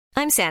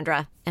I'm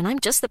Sandra, and I'm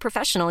just the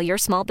professional your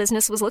small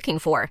business was looking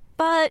for.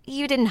 But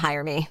you didn't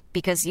hire me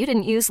because you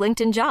didn't use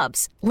LinkedIn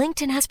Jobs.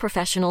 LinkedIn has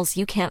professionals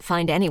you can't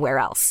find anywhere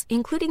else,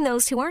 including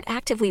those who aren't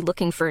actively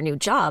looking for a new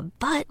job,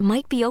 but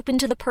might be open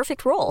to the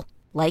perfect role,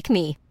 like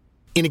me.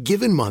 In a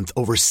given month,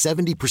 over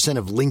 70%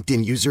 of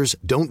LinkedIn users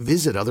don't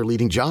visit other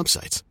leading job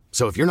sites.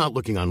 So if you're not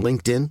looking on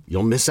LinkedIn,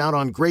 you'll miss out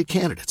on great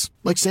candidates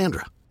like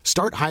Sandra.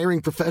 Start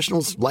hiring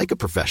professionals like a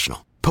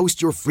professional.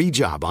 Post your free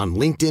job on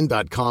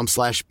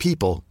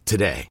linkedin.com/people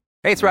today.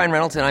 Hey, it's Ryan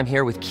Reynolds, and I'm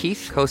here with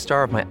Keith,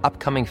 co-star of my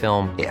upcoming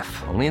film, If,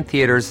 only in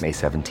theaters May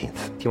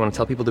 17th. Do you want to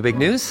tell people the big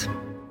news?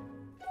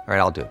 All right,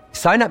 I'll do it.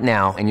 Sign up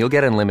now and you'll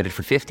get unlimited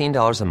for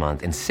 $15 a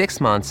month and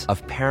 6 months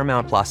of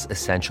Paramount Plus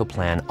Essential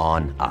Plan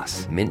on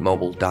us.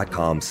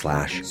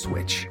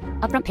 MintMobile.com/switch.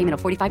 Upfront payment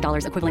of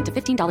 $45 equivalent to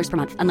 $15 per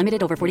month.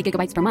 Unlimited over 40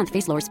 gigabytes per month.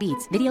 Face lower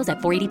speeds. Videos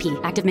at 480p.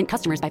 Active Mint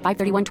customers by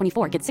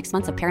 531.24 get 6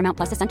 months of Paramount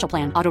Plus Essential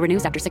Plan. Auto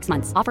renews after 6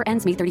 months. Offer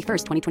ends May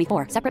 31st,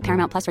 2024. Separate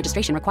Paramount Plus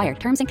registration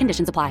required. Terms and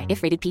conditions apply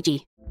if rated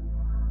PG.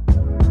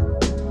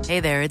 Hey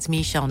there, it's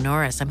Michelle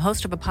Norris. I'm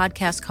host of a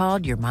podcast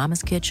called Your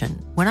Mama's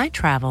Kitchen. When I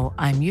travel,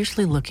 I'm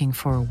usually looking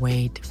for a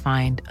way to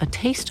find a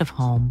taste of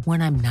home when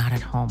I'm not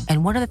at home.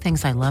 And one of the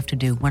things I love to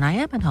do when I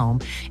am at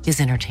home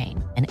is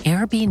entertain. And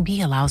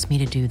Airbnb allows me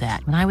to do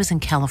that. When I was in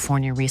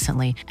California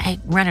recently, I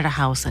rented a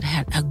house that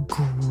had a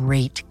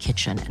great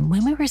kitchen. And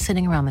when we were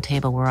sitting around the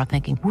table, we were all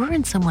thinking, we're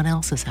in someone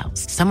else's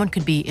house. Someone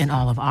could be in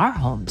all of our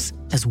homes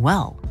as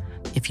well.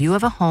 If you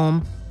have a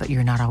home, but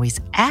you're not always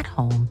at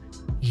home,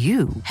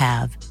 you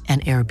have an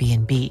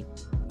Airbnb.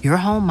 Your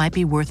home might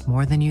be worth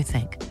more than you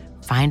think.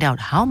 Find out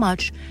how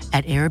much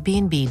at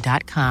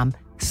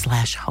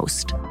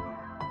airbnb.com/host.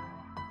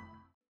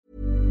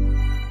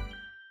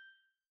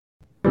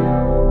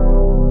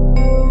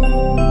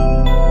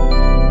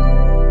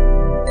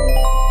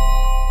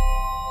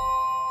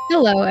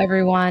 Hello,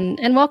 everyone,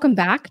 and welcome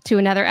back to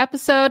another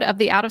episode of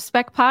the Out of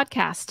Spec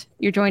podcast.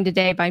 You're joined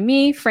today by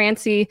me,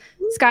 Francie,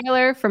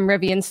 Skylar from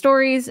Rivian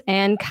Stories,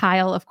 and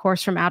Kyle, of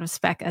course, from Out of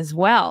Spec as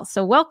well.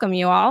 So welcome,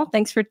 you all.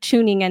 Thanks for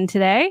tuning in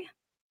today.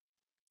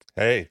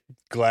 Hey,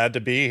 glad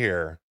to be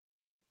here.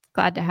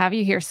 Glad to have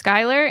you here,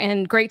 Skylar,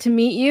 and great to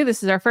meet you.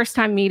 This is our first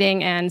time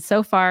meeting, and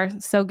so far,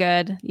 so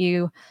good.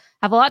 You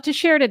have a lot to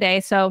share today,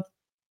 so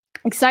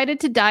excited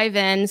to dive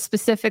in.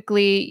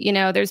 Specifically,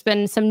 there's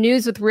been some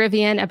news with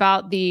Rivian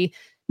about the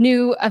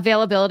new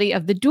availability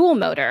of the dual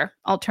motor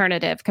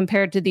alternative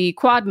compared to the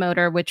quad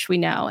motor, which we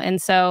know.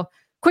 And so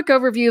quick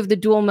overview of the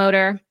dual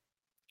motor.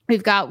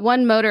 We've got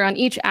one motor on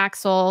each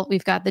axle.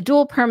 We've got the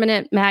dual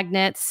permanent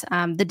magnets,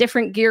 the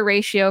different gear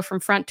ratio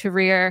from front to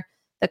rear,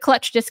 the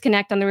clutch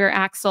disconnect on the rear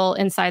axle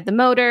inside the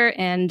motor.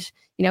 And,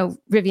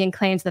 Rivian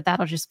claims that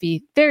that'll just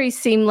be very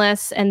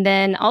seamless. And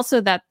then also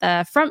that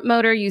the front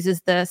motor uses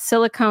the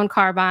silicone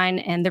carbine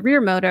and the rear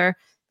motor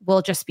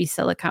will just be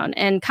silicone.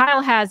 And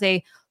Kyle has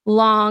a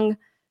long,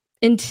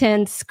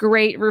 intense,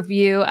 great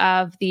review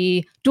of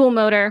the dual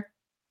motor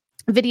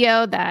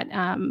video that,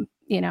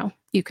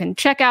 you can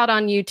check out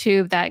on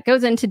YouTube that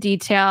goes into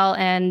detail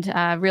and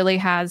really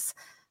has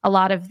a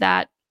lot of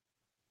that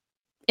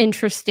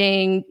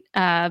interesting,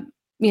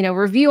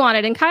 review on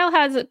it. And Kyle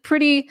has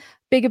pretty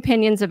big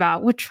opinions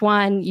about which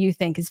one you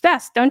think is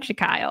best, don't you,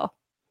 Kyle?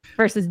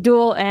 Versus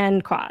dual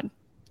and quad.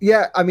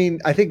 Yeah, I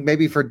mean, I think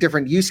maybe for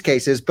different use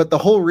cases, but the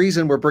whole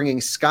reason we're bringing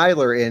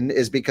Skylar in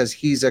is because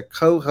he's a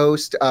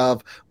co-host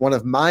of one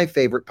of my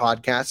favorite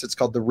podcasts. It's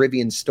called the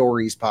Rivian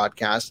Stories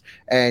podcast,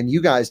 and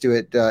you guys do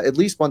it at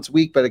least once a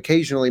week, but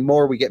occasionally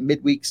more. We get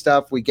midweek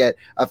stuff. We get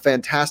a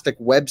fantastic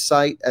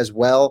website as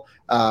well,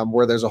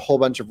 where there's a whole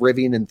bunch of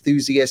Rivian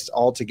enthusiasts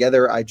all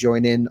together. I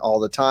join in all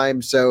the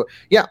time. So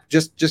yeah,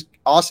 just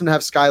awesome to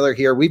have Skylar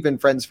here. We've been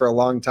friends for a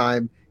long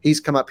time.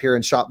 He's come up here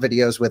and shot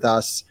videos with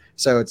us.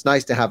 So it's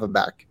nice to have him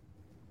back.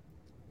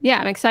 Yeah,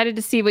 I'm excited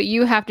to see what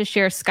you have to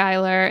share,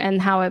 Skylar, and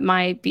how it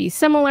might be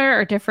similar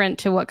or different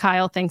to what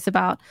Kyle thinks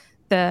about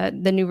the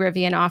new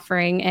Rivian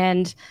offering.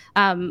 And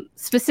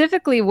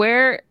specifically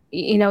where,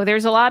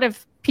 there's a lot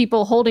of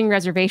people holding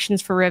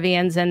reservations for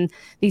Rivians, and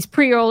these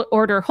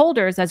pre-order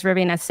holders, as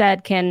Rivian has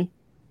said,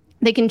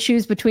 they can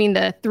choose between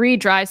the 3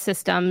 drive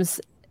systems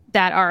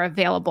that are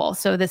available.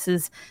 So this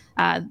is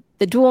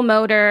the dual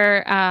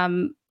motor,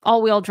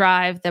 all-wheel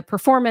drive, the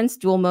performance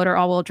dual motor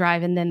all-wheel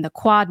drive, and then the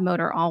quad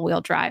motor all-wheel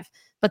drive.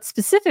 But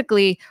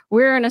specifically,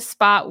 we're in a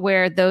spot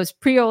where those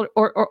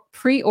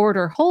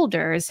pre-order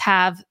holders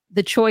have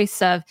the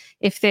choice of,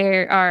 if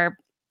they are,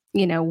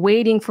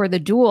 waiting for the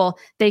dual,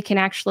 they can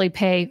actually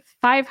pay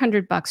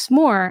 $500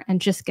 more and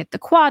just get the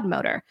quad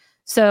motor.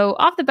 So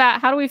off the bat,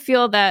 how do we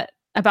feel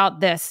about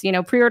this?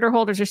 Pre-order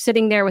holders are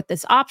sitting there with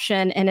this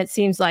option, and it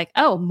seems like,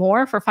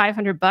 more for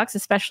 $500,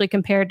 especially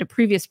compared to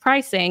previous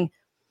pricing.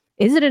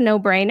 Is it a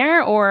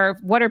no-brainer, or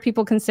what are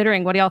people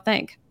considering? What do y'all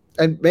think?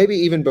 And maybe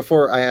even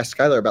before I asked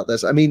Skylar about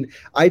this, I mean,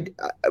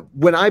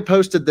 when I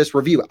posted this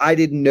review, I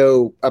didn't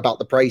know about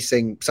the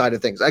pricing side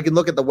of things. I can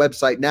look at the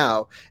website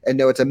now and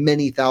know it's a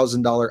many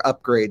 $1,000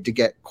 upgrade to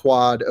get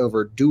quad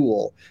over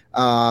dual.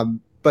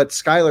 But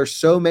Skylar,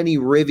 so many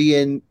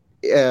Rivian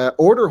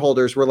order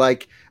holders were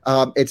like,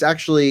 it's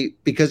actually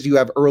because you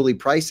have early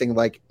pricing,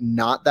 like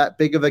not that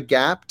big of a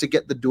gap to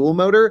get the dual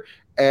motor.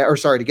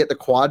 To get the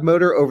quad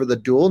motor over the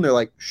dual. And they're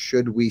like,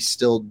 should we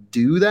still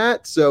do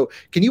that? So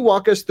can you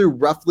walk us through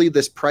roughly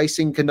this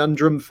pricing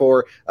conundrum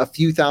for a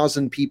few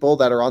thousand people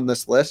that are on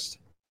this list?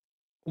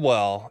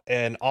 Well,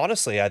 and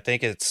honestly, I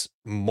think it's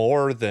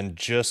more than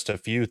just a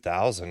few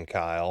thousand,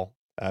 Kyle.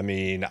 I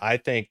mean, I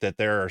think that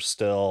there are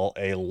still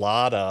a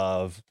lot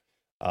of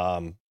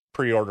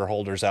pre-order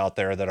holders out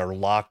there that are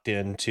locked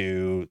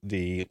into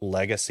the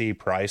legacy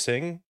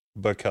pricing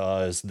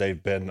because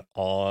they've been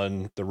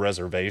on the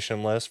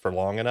reservation list for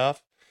long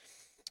enough.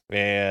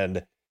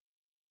 And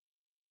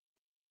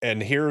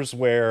here's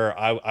where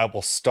I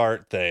will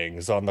start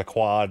things on the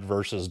quad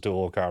versus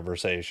dual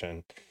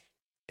conversation.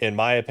 In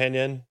my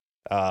opinion,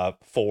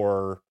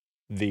 for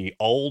the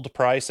old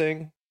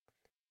pricing,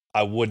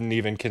 I wouldn't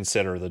even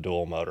consider the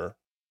dual motor,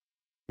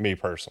 me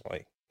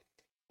personally.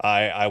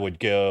 I would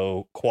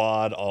go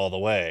quad all the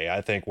way.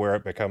 I think where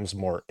it becomes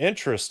more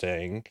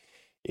interesting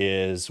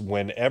is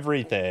when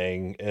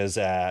everything is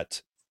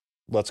at,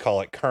 let's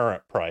call it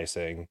current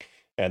pricing,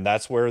 and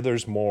that's where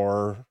there's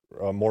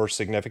a more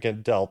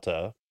significant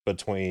delta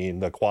between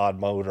the quad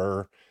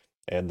motor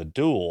and the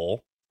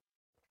dual.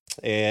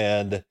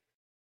 And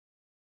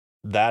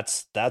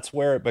that's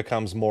where it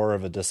becomes more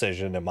of a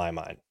decision in my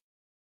mind.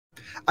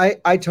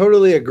 I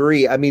totally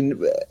agree. I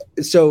mean,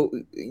 so,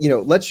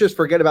 let's just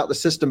forget about the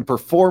system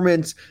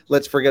performance.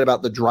 Let's forget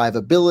about the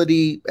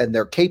drivability and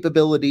their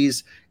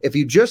capabilities. If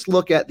you just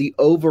look at the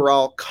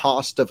overall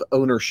cost of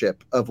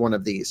ownership of one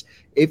of these,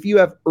 if you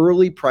have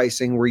early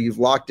pricing where you've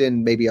locked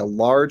in maybe a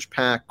large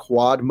pack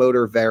quad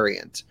motor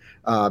variant,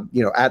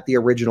 at the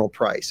original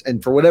price,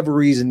 and for whatever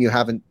reason you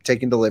haven't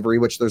taken delivery,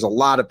 which there's a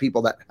lot of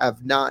people that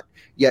have not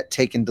yet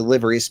taken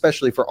delivery,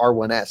 especially for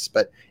R1S,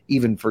 but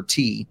even for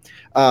T.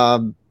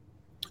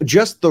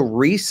 Just the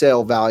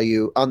resale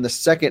value on the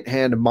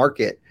secondhand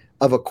market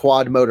of a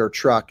quad motor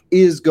truck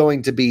is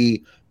going to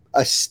be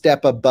a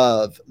step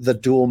above the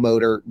dual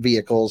motor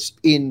vehicles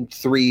in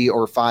 3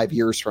 or 5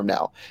 years from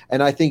now.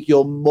 And I think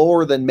you'll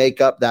more than make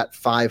up that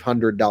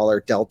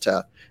 $500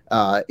 delta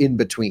in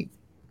between.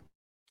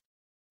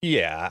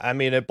 Yeah, I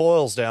mean, it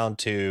boils down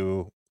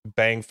to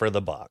bang for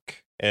the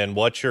buck and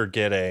what you're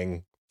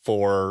getting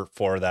for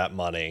that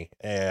money.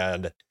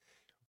 And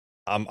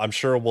I'm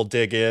sure we'll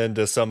dig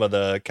into some of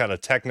the kind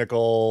of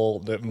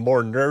technical, the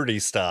more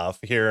nerdy stuff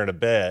here in a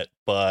bit,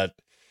 but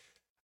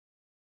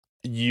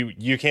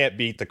you can't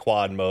beat the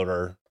quad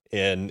motor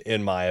in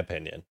my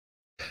opinion.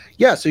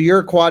 Yeah, so you're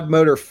a quad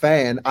motor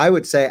fan. I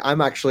would say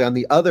I'm actually on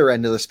the other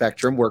end of the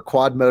spectrum where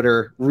quad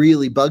motor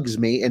really bugs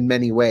me in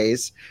many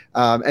ways.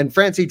 And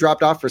Francie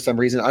dropped off for some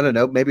reason. I don't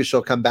know. Maybe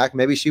she'll come back.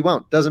 Maybe she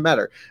won't. Doesn't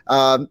matter.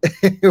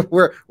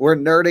 We're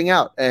nerding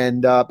out.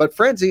 And but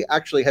Francie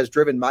actually has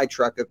driven my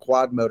truck, a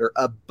quad motor,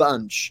 a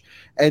bunch.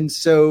 And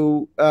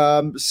so,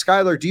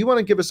 Skylar, do you want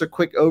to give us a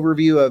quick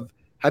overview of,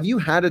 have you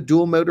had a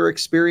dual motor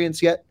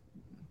experience yet?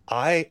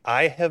 I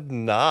have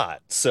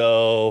not.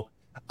 So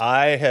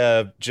I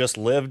have just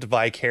lived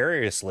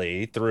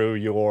vicariously through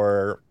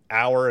your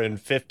hour and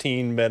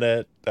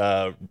 15-minute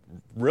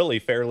really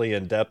fairly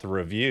in-depth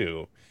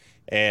review.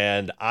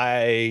 And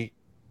I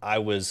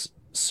was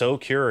so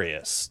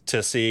curious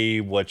to see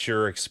what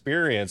your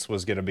experience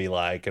was going to be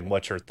like and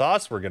what your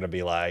thoughts were going to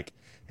be like.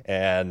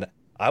 And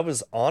I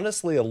was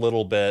honestly a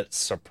little bit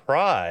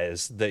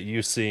surprised that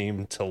you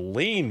seemed to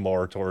lean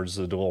more towards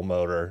the dual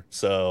motor.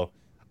 So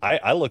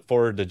I look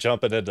forward to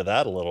jumping into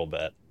that a little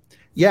bit.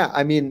 Yeah,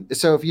 I mean,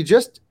 so if you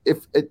just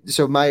if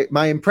so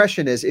my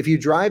impression is if you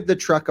drive the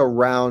truck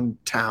around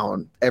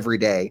town every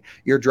day,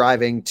 you're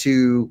driving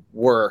to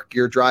work,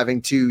 you're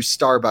driving to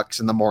Starbucks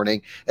in the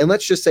morning, and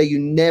let's just say you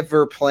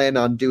never plan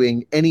on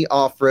doing any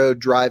off-road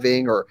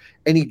driving or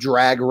any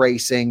drag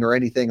racing or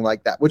anything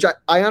like that, which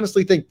I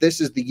honestly think this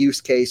is the use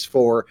case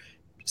for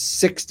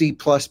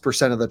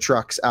 60+% of the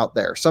trucks out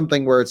there.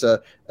 Something where it's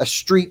a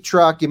street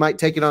truck, you might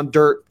take it on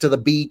dirt to the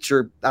beach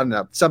or I don't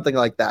know, something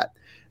like that.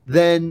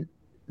 Then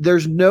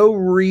there's no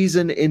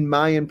reason, in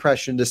my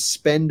impression, to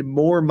spend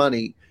more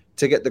money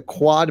to get the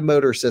quad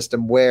motor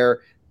system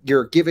where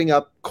you're giving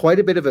up quite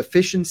a bit of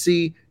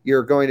efficiency.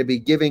 You're going to be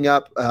giving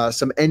up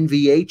some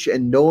NVH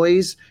and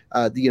noise.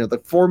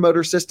 The four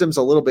motor system's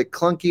a little bit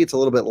clunky. It's a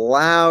little bit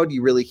loud.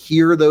 You really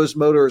hear those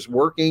motors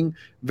working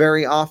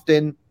very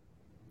often.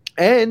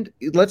 And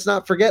let's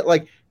not forget,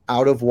 like,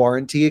 out of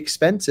warranty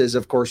expenses.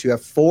 Of course, you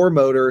have 4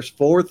 motors,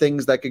 4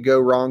 things that could go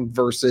wrong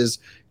versus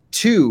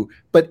 2.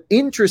 But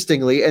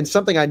interestingly, and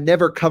something I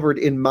never covered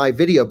in my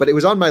video, but it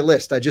was on my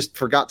list, I just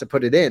forgot to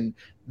put it in,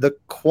 the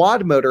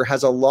quad motor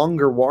has a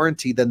longer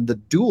warranty than the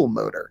dual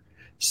motor.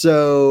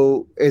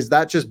 So is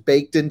that just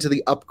baked into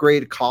the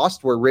upgrade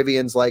cost where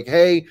Rivian's like,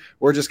 hey,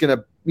 we're just going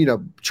to,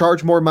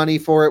 charge more money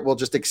for it. We'll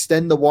just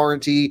extend the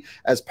warranty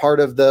as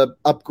part of the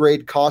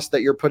upgrade cost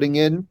that you're putting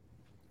in?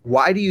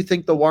 Why do you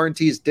think the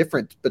warranty is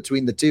different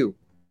between the two?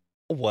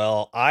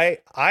 Well, I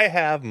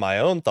have my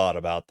own thought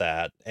about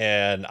that,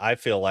 and I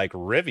feel like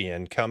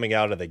Rivian coming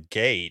out of the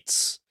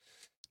gates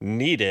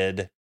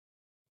needed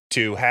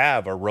to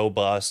have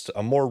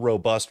a more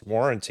robust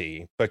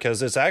warranty,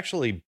 because it's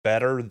actually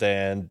better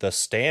than the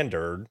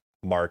standard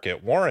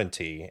market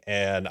warranty.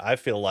 And I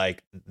feel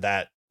like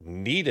that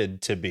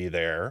needed to be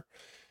there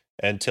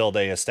until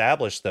they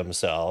established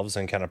themselves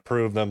and kind of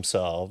prove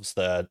themselves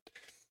that,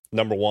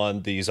 number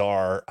one, these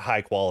are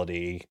high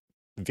quality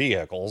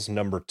vehicles.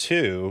 Number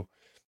two,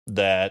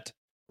 that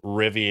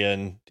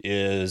Rivian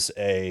is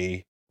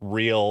a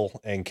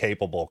real and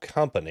capable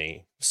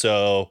company.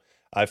 So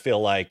I feel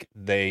like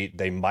they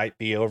might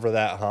be over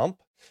that hump.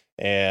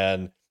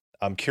 And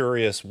I'm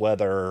curious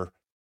whether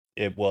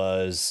it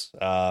was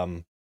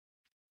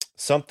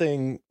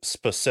something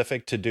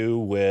specific to do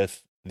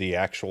with the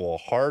actual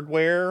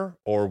hardware,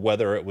 or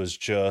whether it was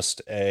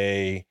just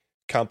a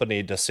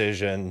company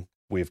decision.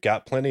 We've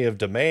got plenty of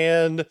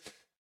demand.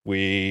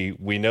 We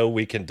know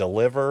we can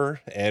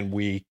deliver, and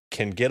we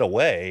can get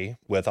away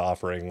with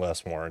offering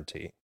less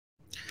warranty.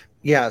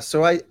 Yeah,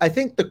 so I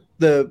think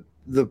the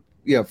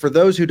for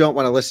those who don't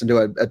want to listen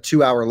to a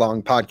 2 hour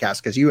long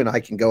podcast, because you and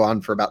I can go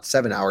on for about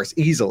 7 hours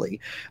easily,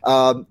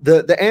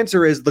 the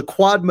answer is the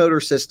quad motor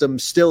system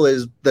still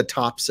is the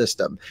top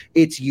system.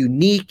 It's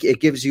unique.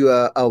 It gives you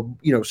a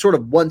sort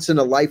of once in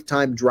a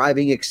lifetime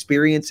driving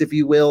experience, if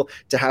you will,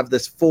 to have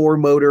this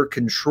 4-motor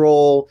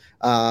control.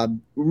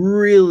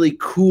 Really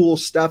cool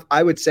stuff.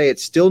 I would say it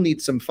still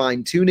needs some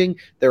fine tuning.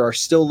 There are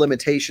still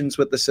limitations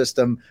with the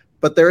system,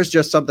 but there's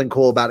just something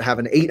cool about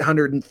having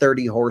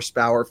 830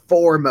 horsepower,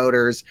 4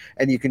 motors,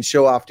 and you can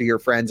show off to your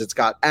friends. It's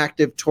got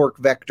active torque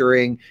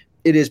vectoring.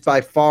 It is by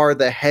far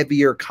the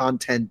heavier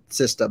content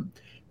system.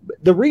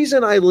 The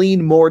reason I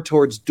lean more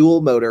towards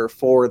dual motor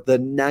for the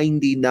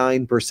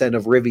 99%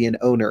 of Rivian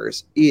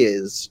owners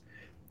is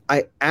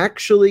I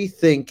actually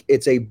think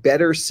it's a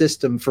better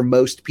system for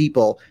most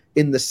people,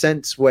 in the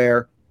sense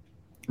where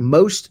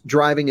most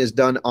driving is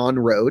done on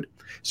road.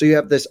 So you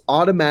have this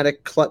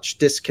automatic clutch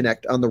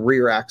disconnect on the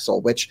rear axle,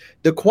 which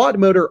the quad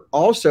motor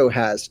also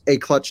has a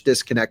clutch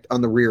disconnect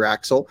on the rear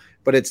axle,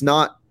 but it's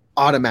not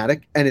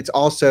automatic and it's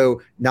also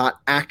not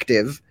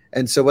active.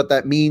 And so what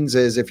that means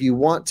is if you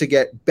want to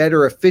get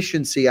better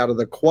efficiency out of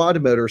the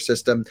quad motor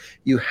system,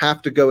 you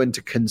have to go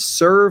into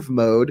conserve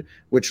mode,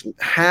 which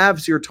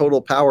halves your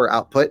total power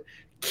output,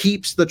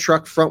 keeps the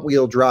truck front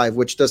wheel drive,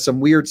 which does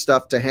some weird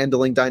stuff to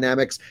handling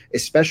dynamics,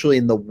 especially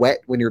in the wet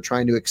when you're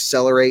trying to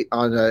accelerate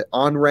on an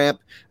on-ramp.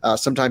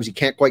 Sometimes you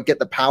can't quite get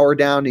the power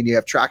down and you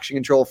have traction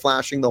control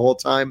flashing the whole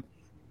time.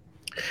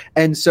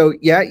 And so,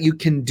 yeah, you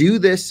can do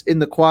this in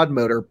the quad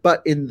motor,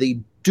 but in the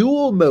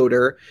dual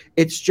motor,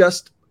 it's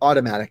just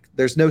automatic.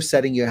 There's no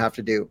setting you have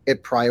to do.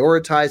 It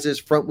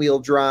prioritizes front wheel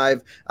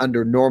drive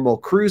under normal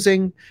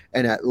cruising,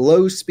 and at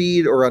low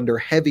speed or under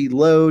heavy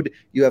load,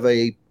 you have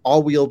a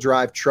all-wheel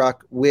drive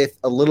truck with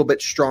a little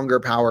bit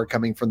stronger power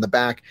coming from the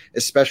back,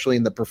 especially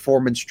in the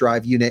performance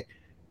drive unit.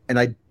 And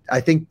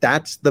I think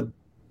that's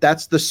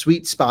the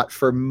sweet spot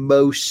for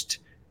most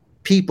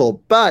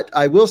people. But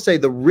I will say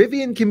the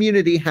Rivian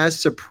community has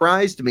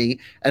surprised me,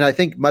 and I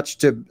think much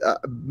to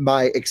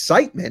my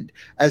excitement,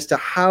 as to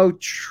how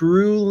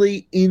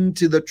truly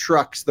into the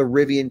trucks the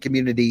Rivian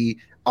community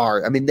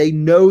are. I mean, they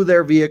know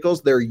their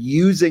vehicles, they're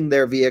using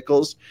their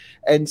vehicles.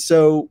 And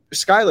so,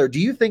 Skylar, do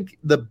you think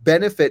the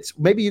benefits,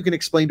 maybe you can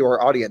explain to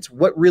our audience,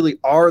 what really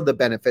are the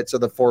benefits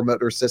of the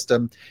 4-motor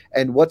system,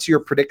 and what's your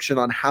prediction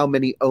on how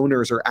many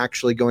owners are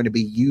actually going to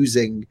be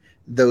using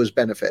those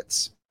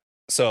benefits?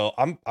 So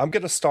I'm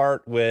going to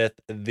start with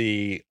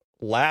the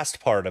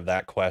last part of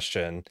that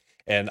question.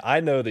 And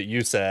I know that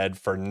you said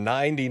for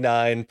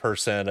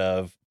 99%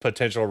 of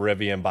potential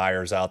Rivian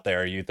buyers out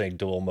there, you think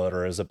dual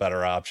motor is a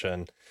better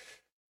option.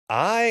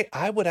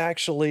 I would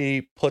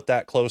actually put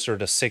that closer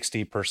to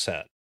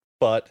 60%.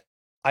 But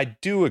I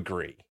do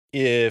agree,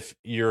 if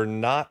you're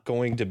not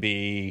going to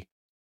be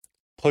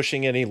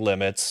pushing any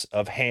limits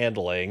of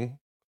handling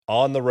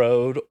on the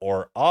road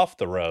or off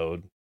the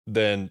road,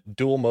 then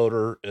dual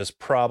motor is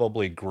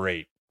probably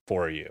great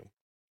for you.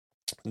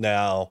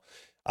 Now,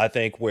 I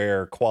think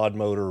where quad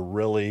motor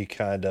really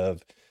kind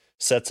of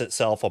sets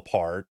itself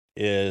apart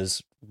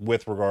is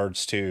with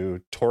regards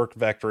to torque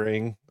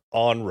vectoring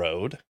on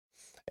road.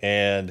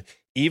 And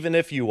even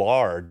if you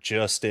are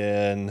just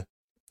in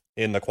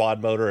the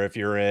quad motor, if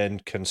you're in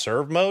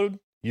conserve mode,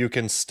 you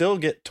can still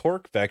get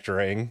torque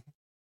vectoring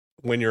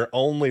when you're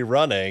only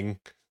running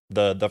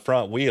the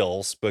front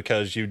wheels,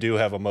 because you do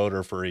have a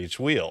motor for each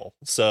wheel.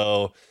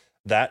 So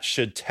that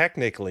should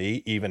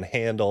technically even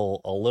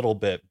handle a little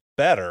bit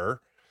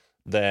better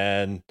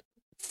than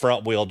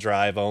front wheel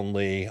drive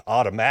only,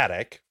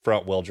 automatic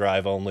front wheel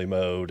drive only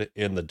mode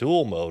in the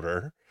dual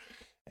motor.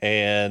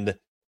 And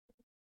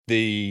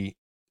the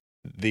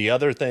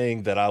other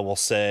thing that I will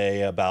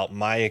say about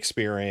my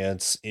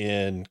experience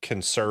in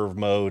conserve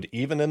mode,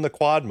 even in the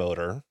quad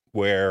motor,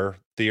 where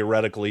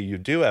theoretically you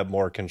do have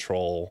more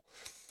control,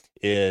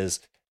 is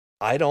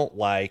I don't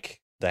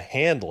like the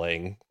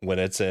handling when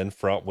it's in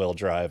front wheel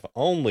drive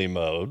only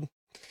mode.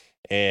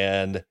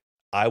 And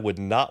I would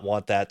not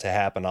want that to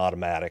happen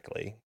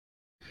automatically.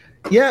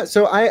 Yeah,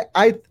 so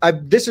I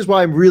this is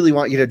why I really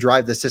want you to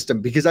drive the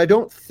system, because I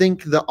don't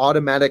think the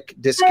automatic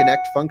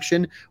disconnect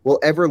function will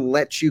ever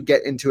let you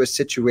get into a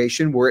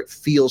situation where it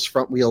feels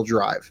front wheel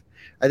drive.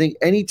 I think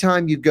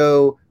anytime you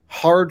go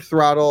hard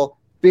throttle,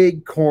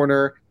 big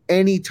corner,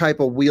 any type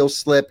of wheel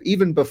slip,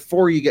 even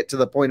before you get to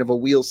the point of a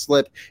wheel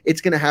slip,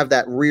 it's going to have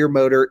that rear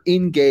motor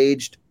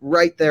engaged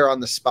right there on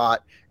the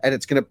spot, and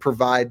it's going to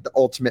provide the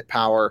ultimate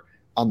power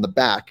on the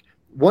back.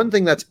 One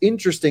thing that's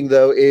interesting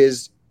though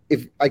is,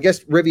 if I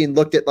guess Rivian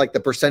looked at like the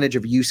percentage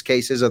of use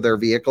cases of their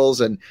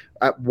vehicles and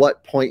at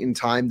what point in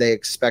time they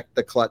expect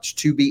the clutch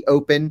to be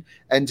open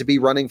and to be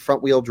running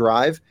front wheel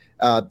drive.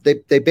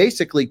 They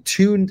basically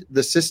tuned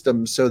the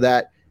system so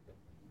that,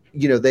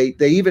 you know, they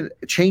even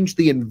changed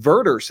the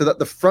inverter so that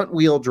the front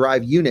wheel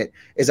drive unit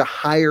is a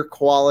higher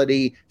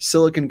quality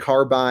silicon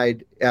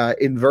carbide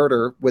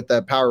inverter with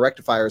the power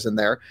rectifiers in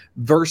there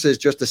versus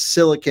just a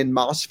silicon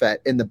MOSFET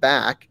in the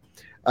back.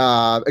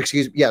 So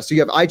you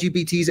have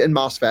IGBTs and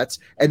MOSFETs,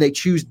 and they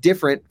choose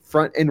different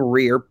front and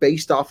rear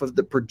based off of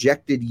the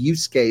projected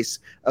use case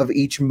of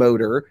each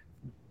motor,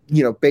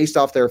 you know, based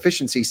off their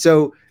efficiency.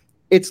 So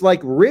it's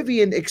like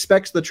Rivian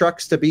expects the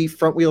trucks to be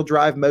front wheel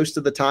drive most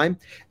of the time.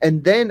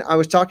 And then I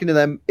was talking to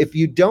them, if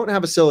you don't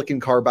have a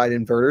silicon carbide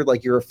inverter,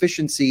 like your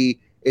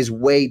efficiency is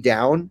way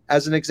down,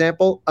 as an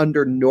example,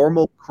 under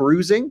normal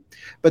cruising.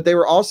 But they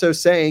were also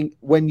saying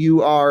when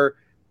you are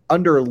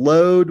under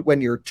load,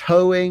 when you're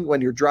towing, when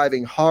you're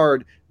driving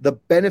hard, the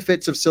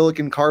benefits of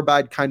silicon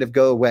carbide kind of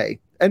go away.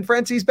 And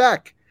Francie's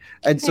back.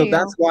 And so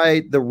that's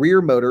why the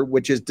rear motor,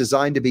 which is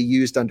designed to be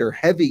used under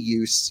heavy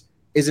use,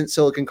 isn't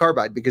silicon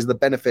carbide, because the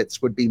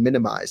benefits would be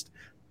minimized.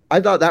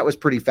 I thought that was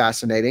pretty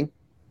fascinating.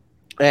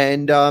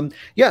 And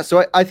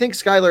so I think,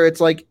 Skylar, it's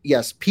like,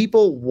 yes,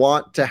 people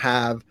want to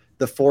have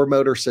the four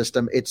motor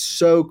system. It's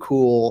so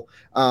cool.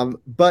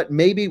 But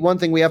maybe one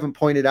thing we haven't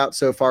pointed out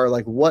so far,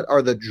 like what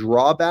are the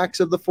drawbacks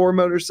of the four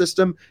motor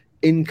system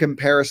in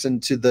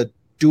comparison to the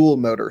dual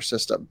motor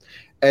system?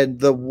 And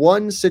the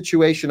one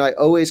situation I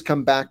always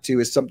come back to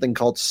is something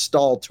called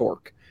stall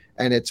torque.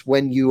 And it's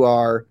when you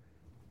are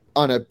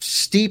on a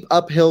steep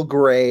uphill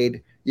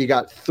grade, you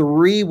got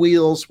three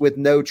wheels with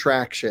no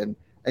traction,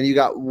 and you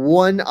got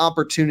one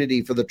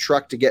opportunity for the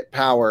truck to get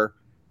power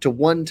to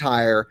one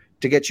tire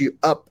to get you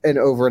up and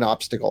over an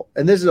obstacle.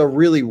 And this is a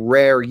really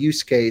rare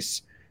use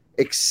case,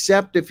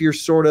 except if you're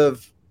sort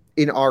of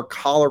in our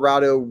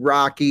Colorado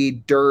rocky,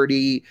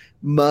 dirty,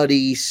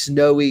 muddy,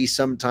 snowy,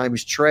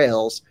 sometimes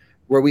trails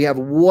where we have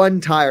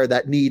one tire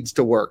that needs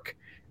to work.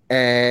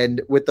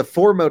 And with the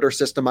four motor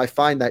system, I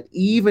find that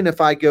even if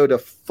I go to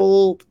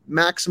full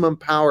maximum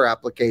power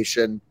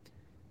application,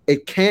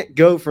 it can't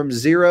go from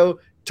 0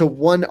 to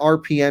 1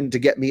 RPM to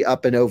get me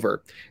up and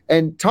over.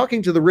 And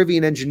talking to the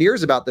Rivian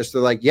engineers about this,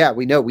 they're like, yeah,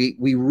 we know we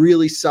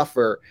really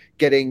suffer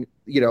getting,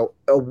 you know,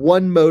 a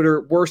one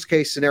motor worst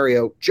case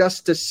scenario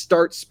just to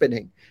start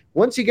spinning.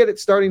 Once you get it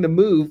starting to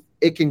move,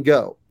 it can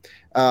go.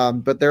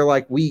 But they're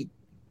like,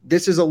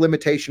 this is a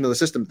limitation of the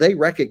system. They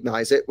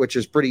recognize it, which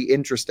is pretty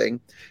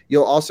interesting.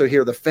 You'll also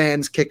hear the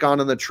fans kick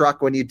on in the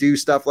truck when you do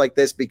stuff like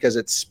this because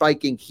it's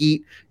spiking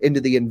heat into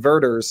the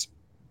inverters.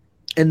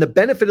 And the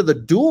benefit of the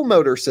dual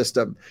motor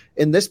system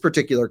in this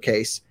particular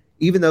case,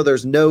 even though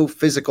there's no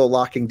physical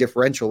locking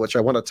differential, which I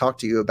want to talk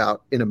to you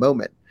about in a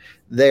moment,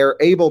 they're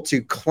able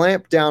to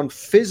clamp down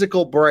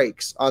physical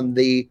brakes on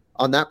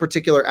that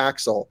particular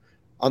axle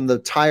on the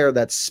tire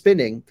that's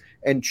spinning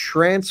and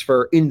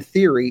transfer, in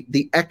theory,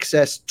 the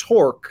excess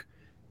torque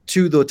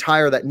to the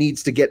tire that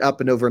needs to get up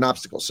and over an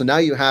obstacle. So now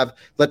you have,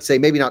 let's say,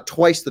 maybe not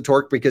twice the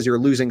torque because you're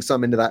losing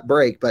some into that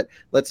brake, but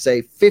let's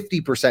say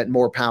 50%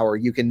 more power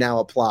you can now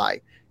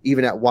apply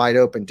even at wide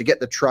open to get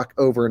the truck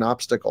over an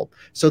obstacle.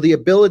 So the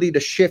ability to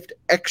shift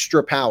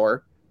extra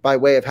power by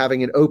way of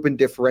having an open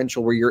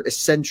differential where you're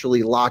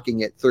essentially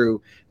locking it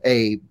through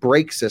a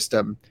brake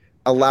system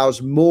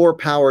allows more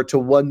power to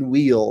one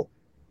wheel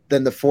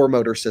than the four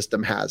motor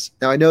system has.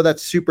 Now, I know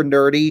that's super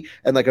nerdy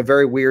and like a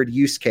very weird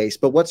use case,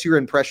 but what's your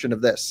impression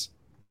of this?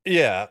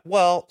 Yeah,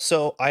 well,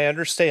 so I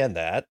understand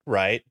that,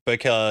 right?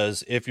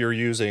 Because if you're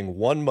using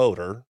one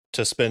motor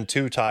to spin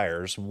two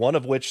tires, one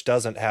of which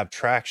doesn't have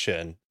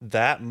traction,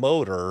 that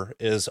motor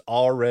is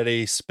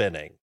already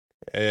spinning.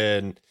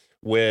 And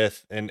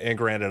and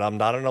granted, I'm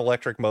not an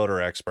electric motor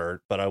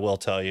expert, but I will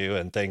tell you,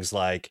 and things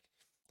like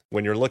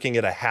when you're looking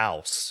at a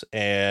house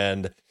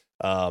and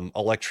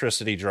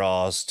electricity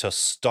draws to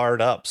start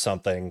up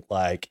something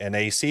like an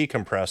AC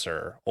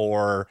compressor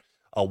or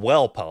a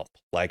well pump,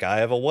 like I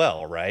have a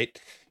well, right?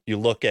 You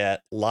look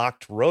at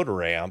locked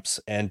rotor amps,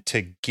 and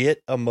to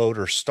get a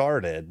motor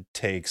started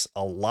takes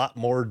a lot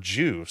more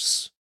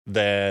juice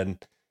than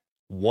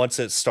once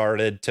it's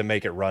started to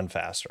make it run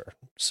faster.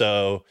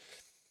 So,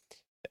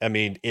 I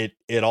mean,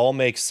 it all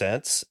makes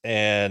sense.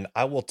 And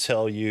I will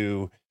tell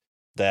you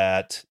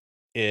that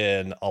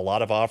in a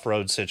lot of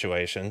off-road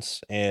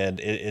situations, and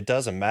it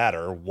doesn't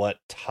matter what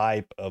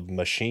type of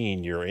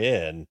machine you're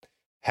in,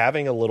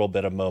 having a little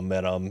bit of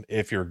momentum,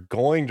 if you're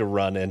going to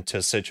run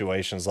into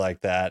situations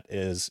like that,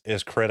 is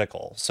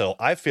critical. So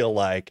I feel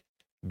like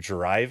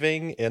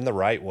driving in the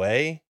right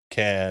way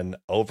can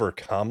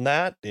overcome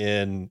that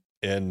in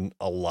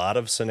a lot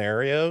of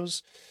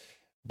scenarios.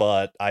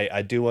 But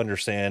I do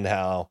understand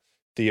how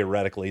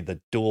theoretically the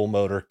dual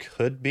motor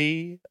could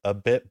be a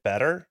bit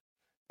better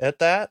at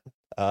that.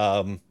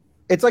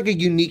 It's like a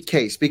unique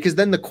case because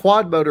then the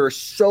quad motor is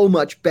so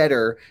much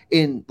better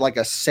in like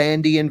a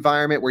sandy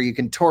environment where you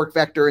can torque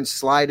vector and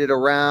slide it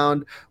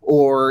around,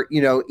 or,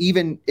 you know,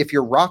 even if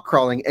you're rock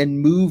crawling and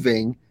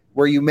moving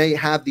where you may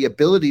have the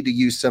ability to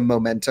use some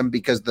momentum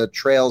because the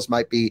trails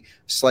might be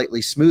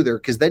slightly smoother,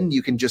 because then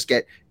you can just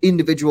get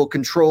individual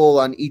control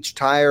on each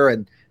tire.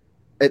 And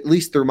at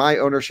least through my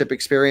ownership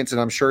experience, and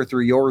I'm sure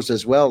through yours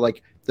as well,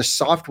 like the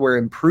software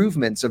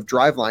improvements of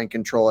driveline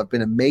control have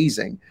been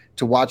amazing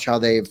to watch how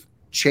they've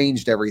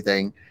changed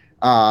everything.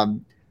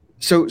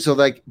 So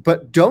like,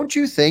 but don't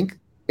you think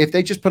if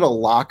they just put a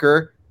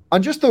locker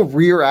on just the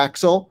rear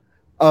axle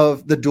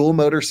of the dual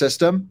motor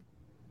system,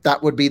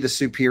 that would be the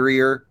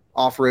superior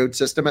off-road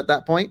system at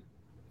that point?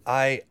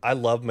 I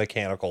love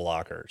mechanical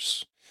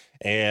lockers,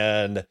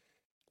 and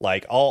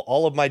like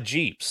all of my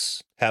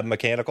Jeeps have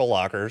mechanical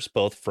lockers,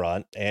 both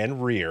front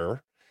and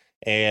rear.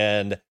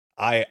 And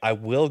I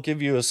will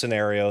give you a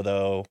scenario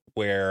though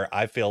where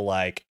I feel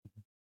like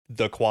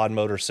the quad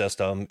motor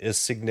system is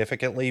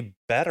significantly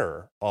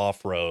better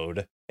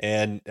off-road.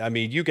 And I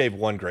mean, you gave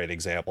one great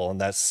example, and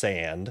that's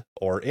sand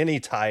or any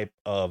type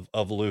of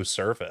loose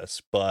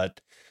surface. But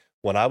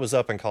when I was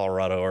up in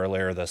Colorado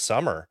earlier this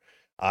summer,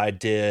 I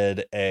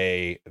did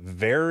a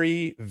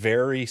very,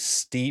 very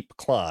steep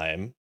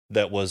climb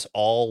that was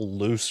all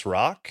loose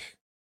rock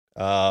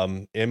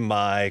in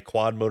my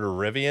quad motor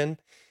Rivian,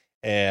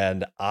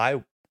 and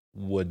I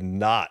would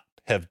not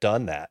have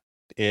done that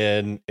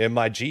in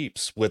my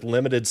Jeeps with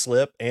limited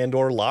slip and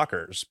or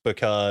lockers,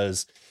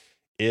 because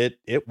it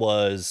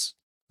was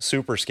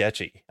super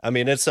sketchy. I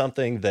mean, it's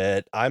something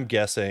that I'm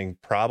guessing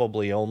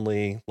probably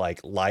only like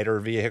lighter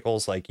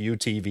vehicles like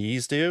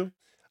UTVs do.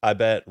 I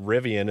bet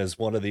Rivian is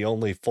one of the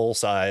only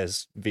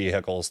full-size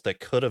vehicles that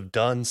could have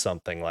done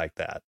something like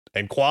that,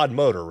 and quad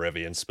motor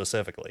Rivian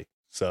specifically.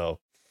 So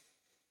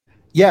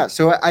Yeah,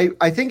 so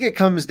I think it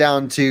comes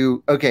down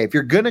to, okay, if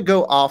you're going to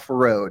go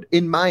off-road,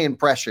 in my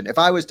impression, if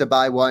I was to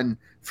buy one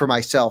for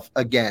myself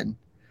again,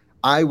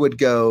 I would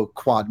go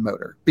quad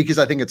motor because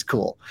I think it's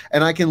cool.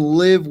 And I can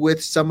live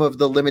with some of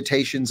the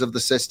limitations of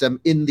the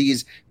system in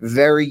these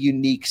very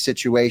unique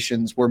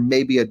situations where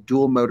maybe a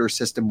dual motor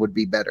system would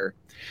be better.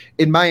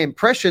 In my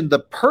impression, the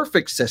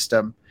perfect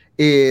system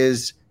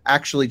is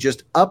actually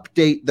just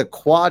update the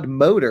quad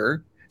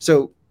motor.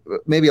 So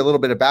maybe a little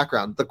bit of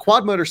background. The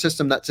quad motor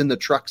system that's in the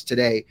trucks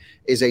today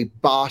is a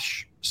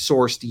Bosch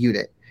sourced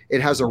unit. It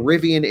has a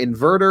Rivian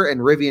inverter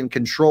and Rivian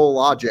control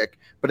logic,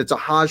 but it's a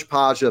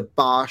hodgepodge of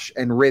Bosch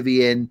and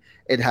Rivian.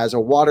 It has a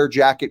water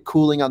jacket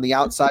cooling on the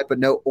outside, but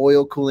no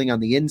oil cooling on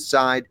the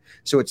inside.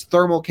 So its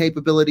thermal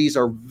capabilities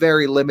are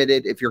very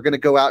limited. If you're going to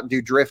go out and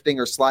do drifting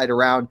or slide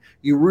around,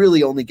 you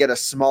really only get a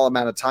small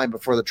amount of time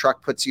before the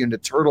truck puts you into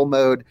turtle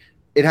mode.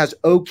 It has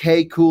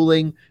okay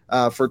cooling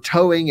for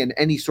towing and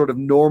any sort of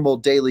normal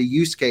daily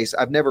use case.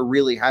 I've never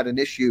really had an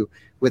issue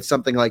with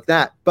something like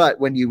that. But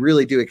when you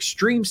really do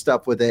extreme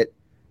stuff with it,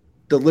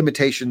 the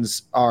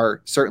limitations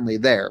are certainly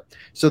there.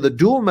 So the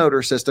dual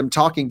motor system,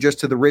 talking just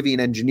to the Rivian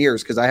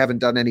engineers, because I haven't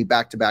done any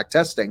back-to-back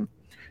testing,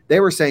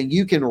 they were saying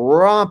you can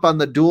romp on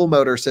the dual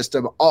motor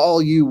system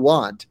all you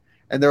want.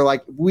 And they're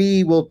like,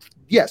 we will,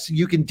 yes,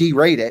 you can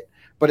derate it,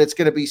 but it's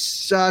going to be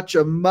such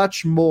a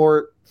much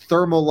more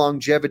thermal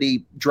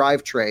longevity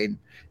drivetrain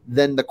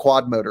than the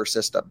quad motor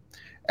system.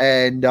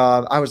 And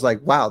I was like,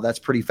 wow, that's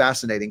pretty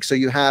fascinating. So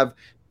you have,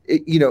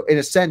 you know, in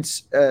a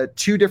sense,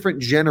 two different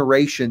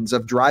generations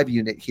of drive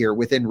unit here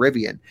within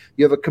Rivian.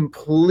 You have a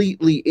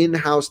completely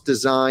in-house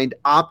designed,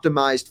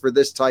 optimized for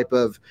this type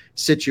of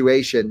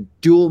situation,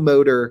 dual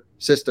motor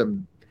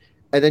system.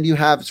 And then you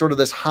have sort of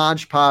this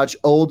hodgepodge,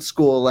 old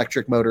school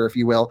electric motor, if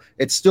you will.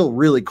 It's still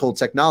really cool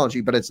technology,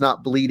 but it's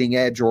not bleeding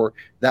edge or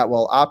that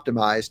well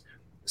optimized,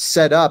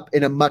 set up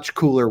in a much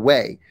cooler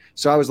way.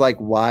 So I was like,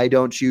 why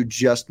don't you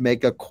just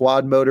make a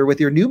quad motor with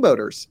your new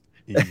motors?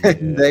 yes.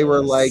 And they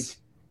were like,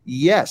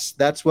 yes,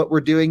 that's what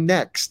we're doing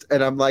next.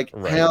 And I'm like,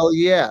 Right. hell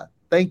yeah,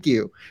 thank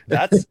you.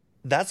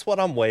 That's what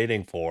I'm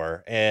waiting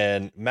for.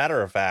 And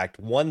matter of fact,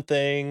 one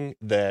thing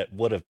that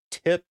would have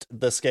tipped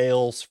the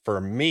scales for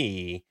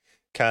me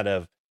kind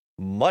of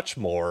much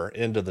more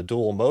into the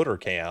dual motor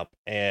camp,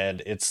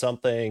 and it's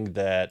something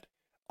that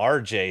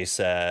RJ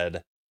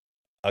said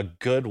a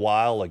good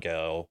while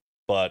ago,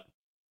 but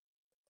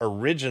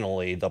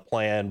originally the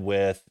plan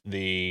with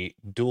the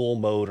dual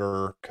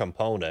motor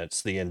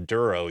components, the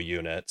enduro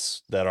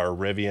units that are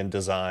Rivian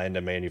designed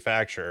and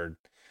manufactured,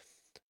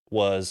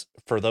 was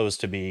for those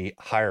to be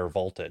higher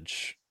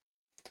voltage.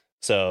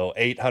 So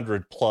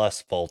 800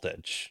 plus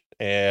voltage.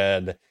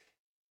 And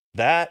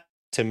that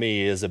to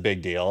me is a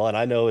big deal. And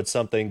I know it's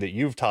something that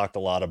you've talked a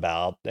lot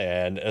about,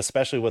 and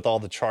especially with all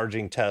the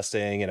charging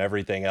testing and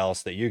everything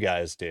else that you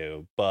guys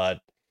do. But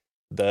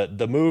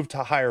the move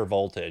to higher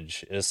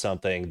voltage is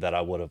something that I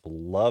would have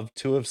loved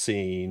to have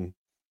seen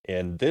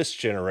in this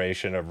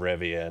generation of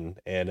Rivian,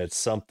 and it's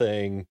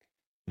something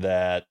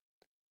that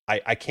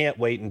I can't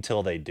wait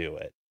until they do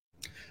it.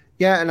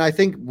 Yeah, and I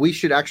think we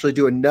should actually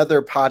do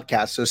another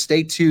podcast. So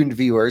stay tuned,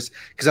 viewers,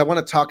 because I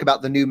want to talk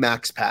about the new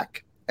Max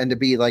Pack and to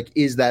be like,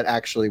 is that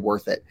actually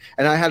worth it?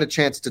 And I had a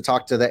chance to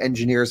talk to the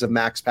engineers of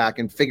Max Pack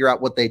and figure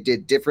out what they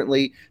did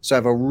differently. So I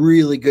have a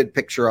really good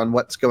picture on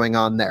what's going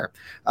on there.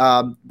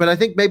 But I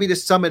think maybe to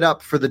sum it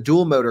up for the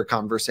dual motor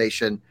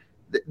conversation,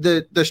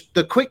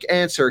 the quick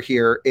answer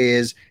here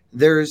is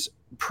there's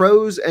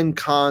pros and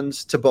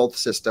cons to both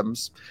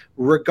systems.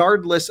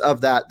 Regardless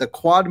of that, the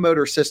quad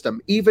motor system,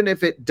 even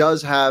if it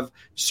does have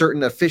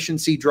certain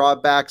efficiency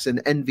drawbacks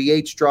and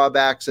NVH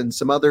drawbacks and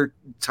some other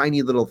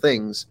tiny little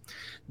things,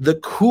 the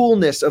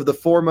coolness of the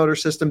four motor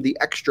system, the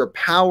extra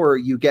power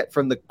you get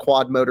from the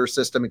quad motor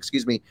system,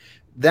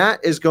 that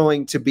is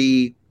going to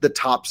be the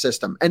top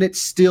system. And it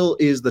still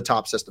is the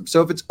top system.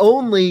 So if it's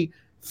only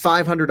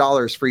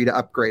 $500 for you to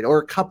upgrade or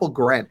a couple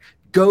grand,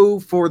 go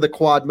for the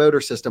quad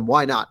motor system.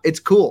 Why not? It's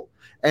cool.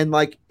 And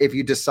like, if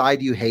you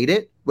decide you hate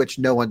it, which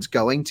no one's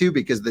going to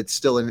because it's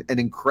still an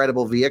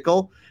incredible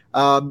vehicle,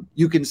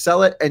 you can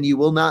sell it and you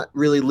will not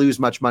really lose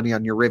much money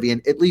on your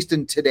Rivian, at least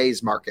in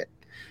today's market.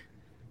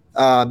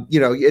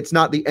 It's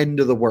not the end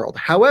of the world.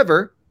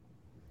 However,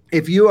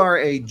 if you are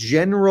a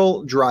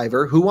general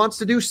driver who wants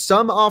to do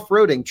some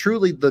off-roading,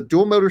 truly the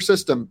dual motor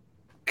system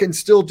can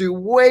still do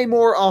way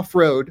more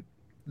off-road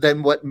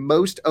than what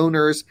most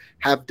owners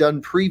have done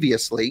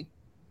previously.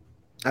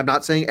 I'm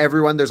not saying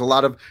everyone. There's a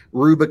lot of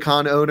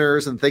Rubicon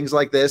owners and things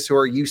like this who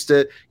are used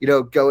to,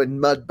 going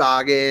mud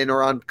bogging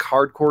or on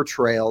hardcore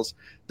trails.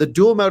 The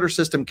dual motor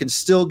system can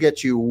still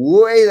get you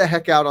way the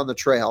heck out on the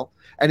trail.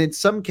 And in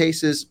some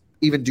cases,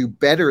 even do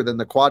better than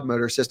the quad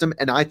motor system.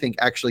 And I think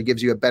actually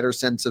gives you a better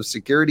sense of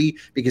security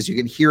because you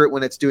can hear it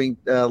when it's doing,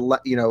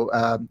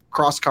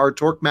 cross car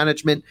torque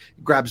management,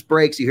 grabs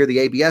brakes. You hear the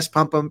ABS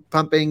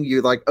pumping.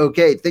 You're like,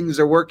 okay, things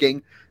are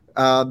working.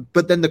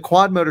 But then the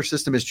quad motor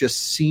system is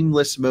just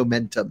seamless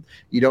momentum.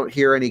 You don't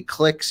hear any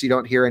clicks. You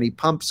don't hear any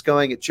pumps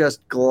going. It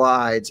just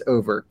glides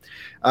over.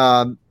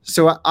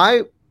 So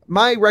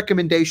my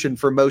recommendation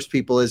for most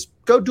people is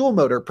go dual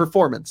motor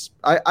performance.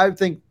 I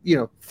think,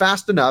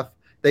 fast enough.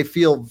 They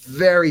feel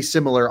very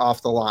similar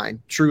off the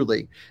line,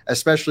 truly,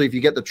 especially if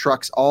you get the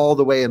trucks all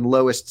the way in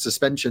lowest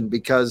suspension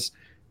because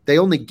they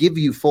only give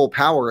you full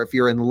power if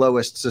you're in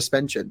lowest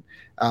suspension.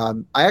 I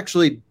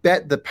actually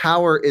bet the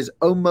power is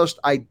almost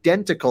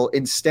identical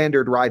in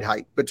standard ride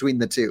height between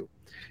the two.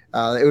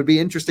 It would be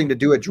interesting to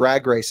do a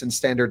drag race in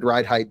standard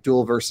ride height,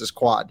 dual versus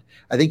quad.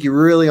 I think you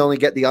really only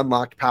get the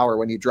unlocked power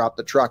when you drop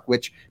the truck,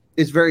 which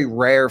is very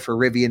rare for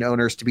Rivian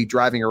owners to be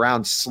driving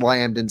around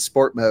slammed in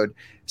sport mode.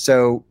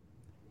 So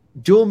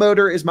dual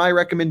motor is my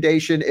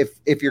recommendation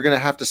if you're going to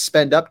have to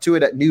spend up to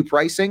it at new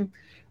pricing.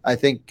 I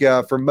think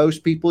for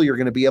most people, you're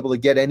going to be able to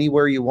get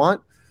anywhere you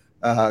want.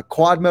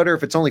 Quad motor,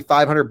 if it's only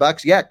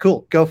 $500, yeah,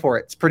 cool, go for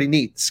it. It's pretty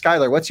neat.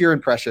 Skylar, what's your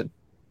impression?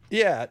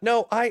 Yeah,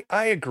 no, I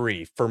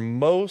agree. For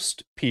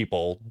most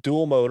people,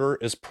 dual motor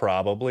is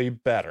probably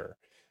better.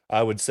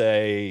 I would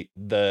say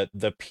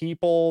the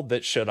people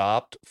that should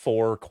opt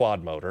for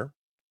quad motor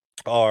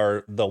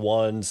are the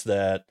ones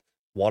that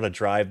want to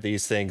drive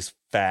these things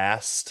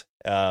fast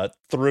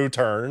through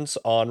turns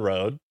on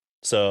road.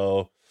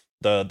 So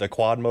the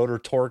quad motor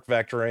torque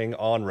vectoring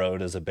on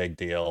road is a big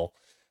deal.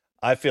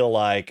 I feel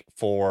like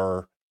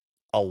for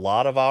a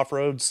lot of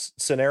off-road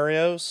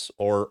scenarios,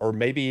 or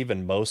maybe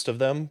even most of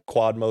them,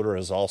 quad motor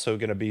is also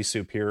going to be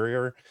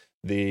superior.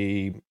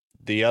 The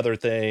other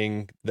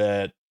thing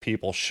that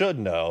people should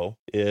know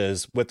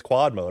is with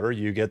quad motor,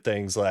 you get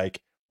things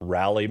like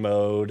rally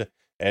mode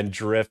and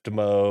drift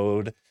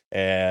mode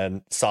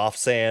and soft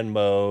sand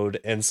mode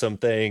and some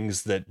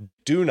things that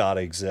do not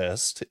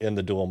exist in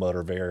the dual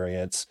motor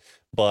variants.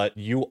 But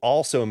you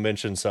also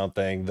mentioned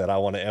something that I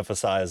want to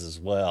emphasize as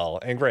well.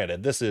 And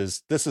granted, this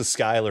is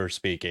Skylar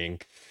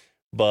speaking,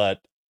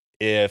 but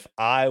if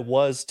I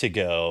was to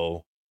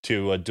go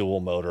to a dual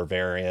motor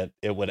variant,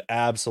 it would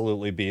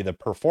absolutely be the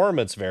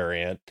performance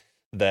variant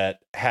that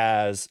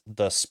has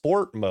the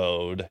sport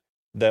mode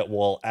that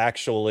will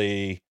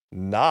actually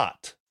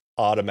not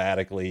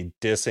automatically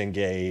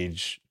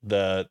disengage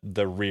the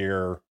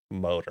rear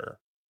motor.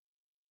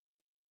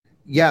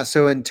 Yeah,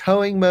 so in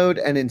towing mode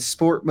and in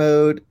sport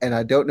mode, and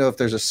I don't know if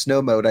there's a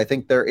snow mode, I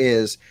think there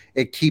is,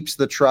 it keeps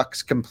the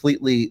trucks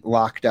completely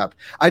locked up.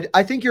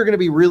 I think you're going to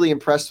be really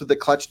impressed with the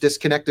clutch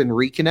disconnect and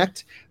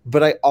reconnect,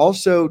 but I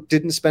also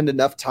didn't spend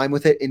enough time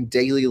with it in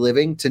daily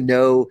living to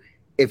know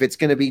if it's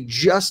going to be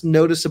just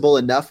noticeable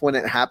enough when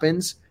it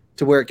happens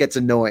to where it gets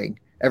annoying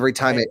every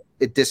time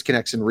it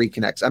disconnects and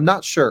reconnects. I'm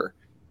not sure.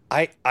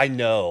 I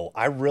know.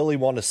 I really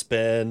want to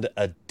spend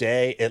a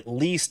day, at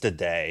least a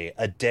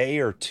day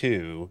or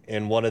two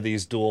in one of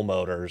these dual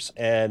motors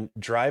and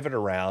drive it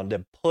around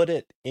and put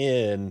it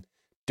in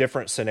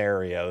different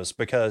scenarios,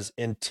 because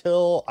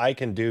until I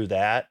can do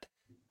that,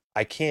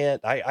 I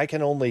can't, I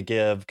can only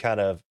give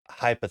kind of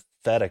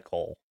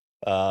hypothetical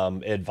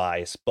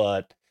advice.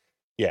 But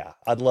yeah,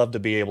 I'd love to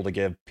be able to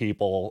give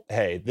people,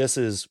 hey, this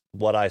is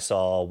what I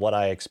saw, what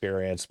I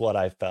experienced, what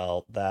I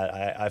felt.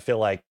 That I feel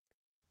like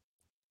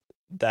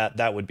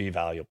that would be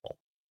valuable.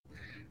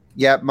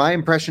 Yeah, my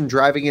impression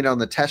driving it on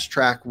the test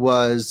track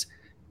was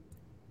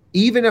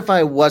even if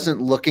I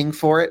wasn't looking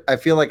for it, I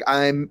feel like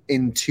I'm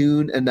in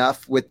tune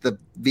enough with the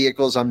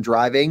vehicles I'm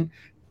driving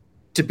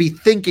to be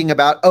thinking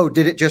about, oh,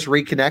 did it just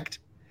reconnect?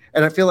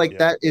 And I feel like Yeah.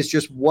 that is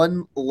just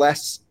one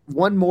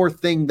more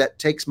thing that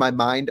takes my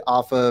mind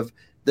off of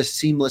the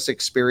seamless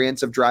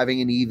experience of driving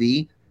an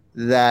EV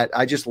that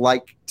I just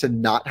like to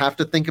not have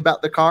to think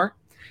about the car.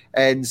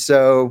 And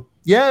so,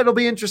 yeah, it'll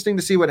be interesting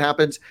to see what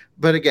happens.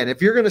 But again, if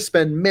you're going to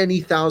spend many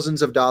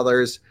thousands of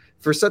dollars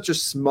for such a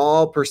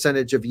small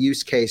percentage of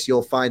use case,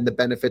 you'll find the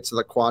benefits of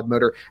the quad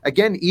motor.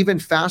 Again, even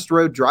fast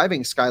road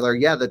driving,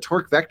 Skylar, yeah, the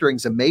torque vectoring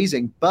is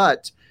amazing,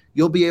 but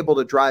you'll be able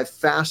to drive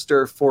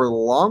faster for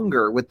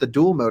longer with the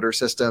dual motor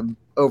system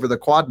over the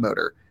quad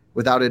motor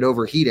without it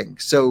overheating.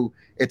 So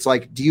it's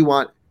like, do you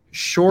want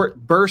short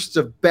bursts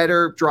of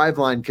better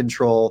driveline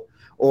control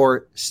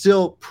or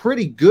still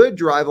pretty good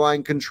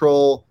driveline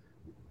control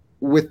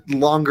with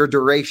longer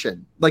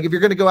duration? Like if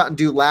you're going to go out and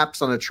do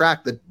laps on a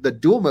track, the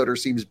dual motor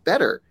seems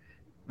better.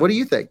 What do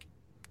you think?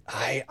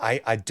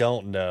 I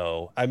don't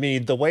know. I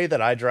mean, the way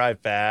that I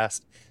drive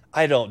fast,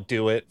 I don't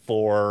do it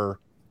for,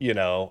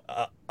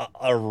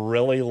 a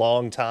really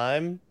long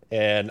time.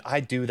 And I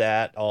do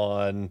that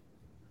on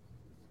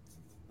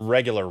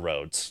regular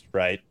roads,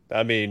 right?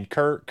 I mean,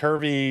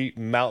 curvy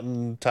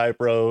mountain type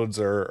roads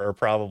are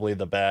probably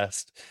the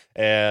best.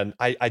 And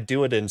I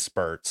do it in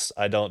spurts.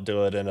 I don't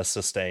do it in a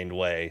sustained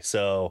way.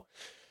 So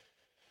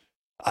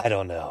I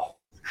don't know.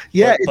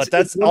 Yeah, But it's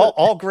that's one of,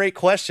 all great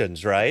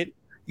questions, right?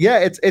 yeah,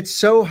 it's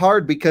so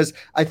hard because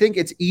I think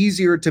it's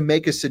easier to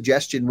make a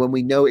suggestion when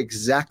we know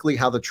exactly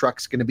how the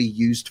truck's going to be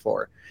used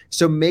for.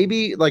 So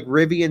maybe like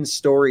Rivian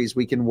stories,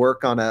 we can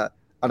work on a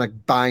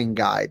buying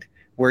guide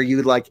where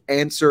you like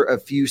answer a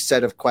few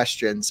set of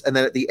questions, and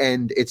then at the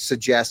end it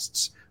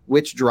suggests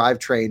which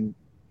drivetrain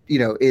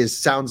is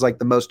sounds like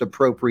the most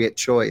appropriate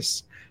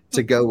choice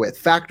to go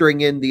with,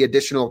 factoring in the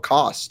additional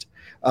cost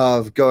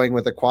of going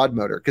with a quad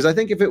motor. Because I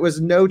think if it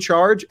was no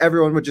charge,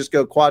 everyone would just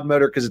go quad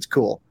motor because it's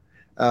cool.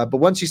 But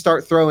once you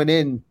start throwing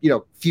in, a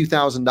few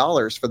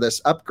 $1,000s for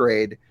this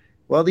upgrade,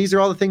 well, these are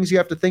all the things you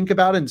have to think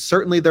about. And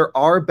certainly there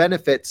are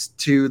benefits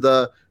to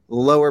the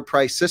lower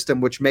price system,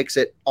 which makes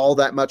it all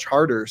that much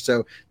harder.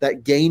 So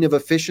that gain of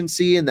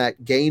efficiency and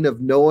that gain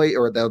of noise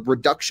or the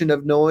reduction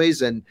of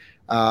noise and,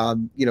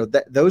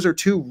 those are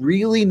two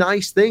really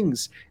nice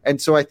things.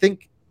 And so I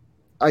think,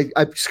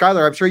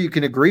 Skylar, I'm sure you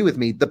can agree with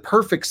me. The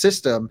perfect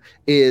system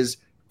is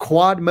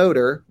quad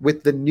motor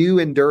with the new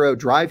Enduro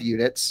drive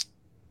units,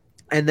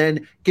 and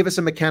then give us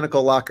a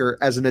mechanical locker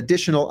as an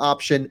additional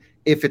option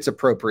if it's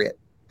appropriate.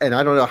 And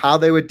I don't know how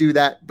they would do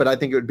that, but I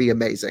think it would be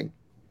amazing.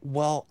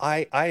 Well,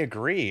 I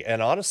agree.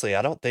 And honestly,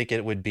 I don't think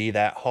it would be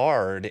that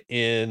hard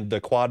in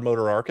the quad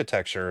motor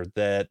architecture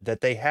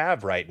that they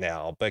have right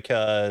now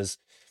because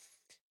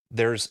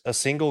there's a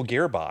single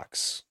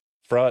gearbox,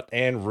 front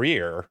and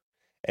rear.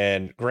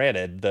 And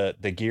granted,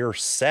 the gear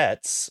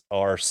sets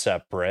are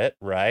separate,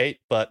 right?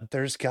 But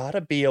there's got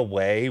to be a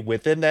way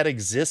within that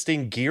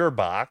existing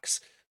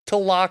gearbox to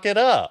lock it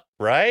up,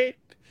 right?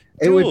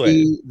 It would Do it.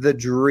 be the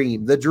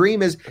dream. The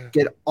dream is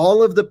get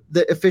all of the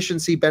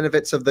efficiency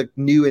benefits of the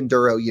new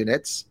Enduro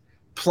units,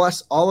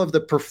 plus all of the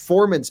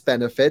performance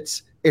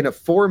benefits in a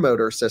four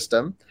motor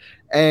system,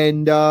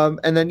 and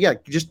then yeah,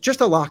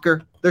 just a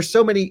locker. There's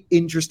so many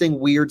interesting,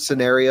 weird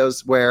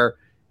scenarios where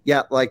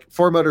yeah, like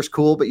four motor's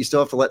cool, but you still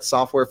have to let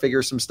software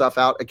figure some stuff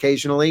out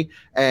occasionally.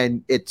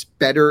 And it's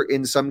better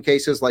in some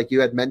cases, like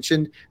you had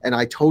mentioned. And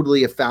I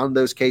totally have found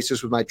those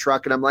cases with my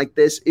truck. And I'm like,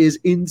 this is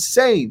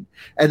insane.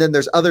 And then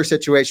there's other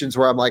situations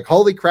where I'm like,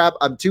 holy crap,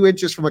 I'm 2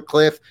 inches from a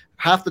cliff.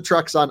 Half the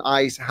truck's on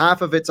ice,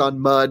 half of it's on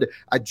mud.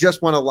 I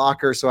just want a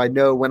locker so I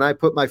know when I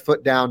put my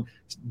foot down,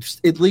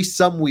 at least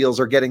some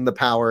wheels are getting the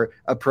power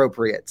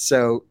appropriate.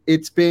 So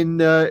it's been,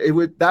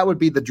 that would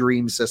be the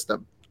dream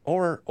system.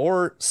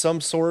 Or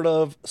some sort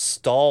of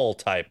stall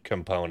type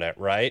component,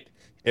 right?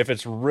 If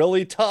it's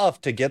really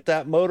tough to get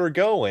that motor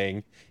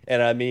going,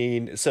 and I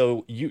mean,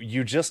 so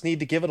you just need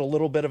to give it a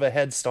little bit of a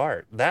head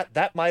start.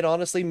 That might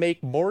honestly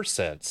make more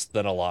sense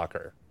than a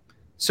locker.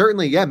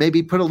 Certainly, yeah.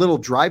 Maybe put a little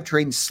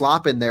drivetrain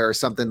slop in there or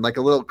something, like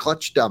a little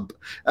clutch dump.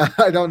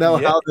 I don't know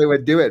Yeah. how they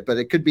would do it, but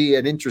it could be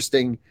an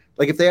interesting.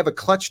 Like if they have a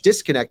clutch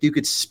disconnect, you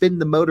could spin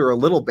the motor a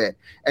little bit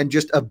and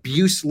just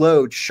abuse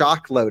load,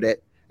 shock load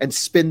it, and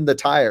spin the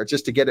tire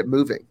just to get it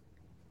moving.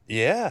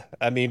 Yeah,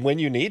 I mean when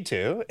you need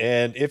to,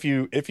 and if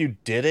you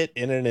did it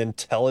in an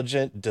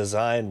intelligent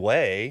design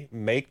way,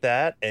 make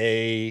that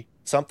a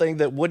something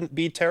that wouldn't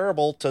be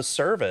terrible to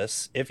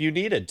service if you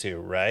needed to,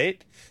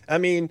 right? I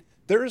mean,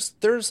 there's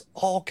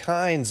all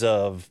kinds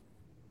of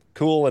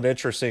cool and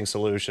interesting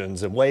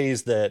solutions and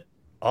ways that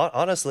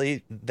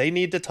honestly they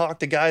need to talk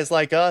to guys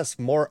like us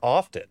more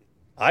often.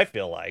 I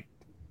feel like.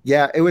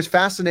 Yeah, it was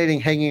fascinating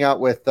hanging out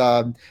with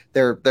their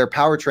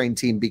powertrain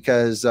team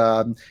because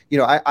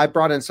I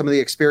brought in some of the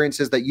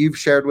experiences that you've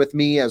shared with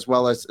me as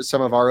well as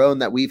some of our own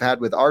that we've had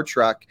with our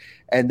truck,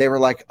 and they were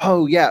like,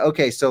 "Oh yeah,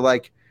 okay, so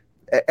like."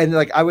 And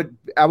like I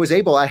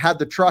had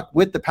the truck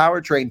with the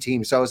powertrain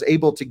team, so I was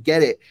able to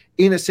get it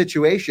in a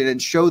situation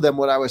and show them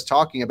what I was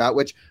talking about,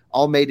 which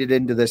all made it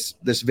into this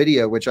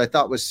video, which I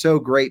thought was so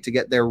great to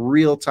get their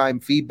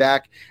real-time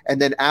feedback.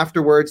 And then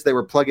afterwards they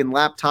were plugging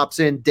laptops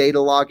in, data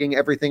logging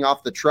everything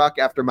off the truck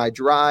after my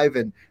drive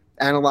and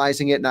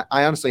analyzing it. And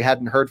I honestly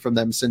hadn't heard from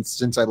them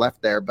since I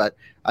left there, but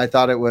I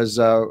thought it was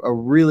a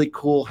really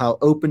cool how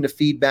open to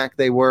feedback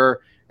they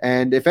were.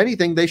 And if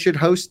anything, they should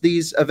host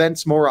these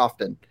events more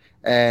often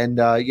and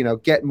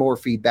get more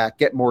feedback,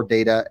 get more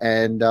data.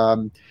 And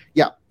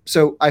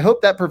so I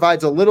hope that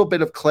provides a little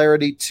bit of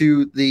clarity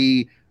to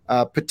the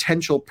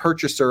potential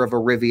purchaser of a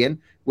Rivian,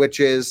 which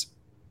is,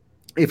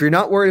 if you're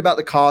not worried about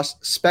the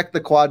cost, spec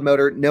the quad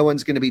motor. No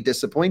one's going to be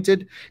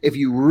disappointed. If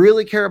you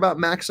really care about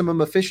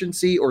maximum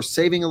efficiency or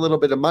saving a little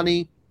bit of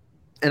money,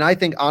 and I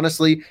think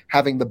honestly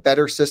having the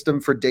better system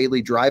for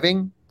daily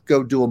driving,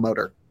 go dual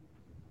motor.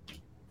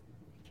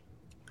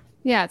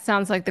 Yeah, it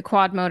sounds like the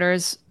quad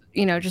motors,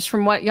 just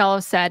from what y'all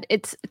have said,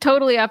 it's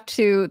totally up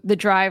to the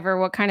driver,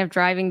 what kind of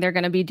driving they're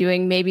going to be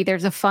doing. Maybe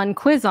there's a fun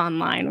quiz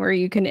online where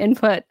you can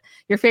input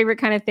your favorite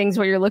kind of things,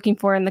 what you're looking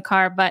for in the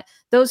car. But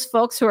those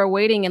folks who are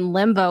waiting in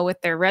limbo with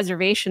their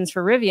reservations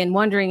for Rivian,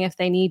 wondering if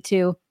they need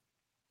to,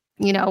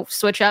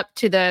 switch up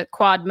to the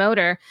quad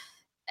motor,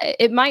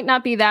 it might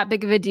not be that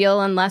big of a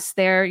deal unless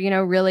they're,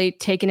 really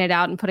taking it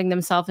out and putting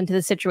themselves into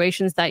the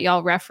situations that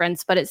y'all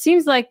reference. But it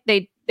seems like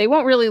they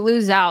won't really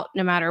lose out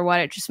no matter what.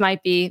 It just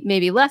might be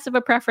maybe less of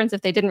a preference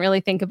if they didn't really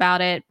think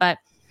about it. But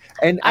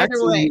and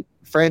actually,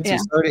 Francie,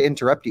 sorry to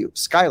interrupt you.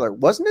 Skylar,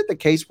 wasn't it the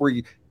case where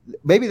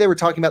maybe they were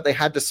talking about they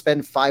had to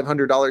spend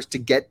 $500 to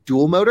get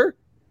dual motor?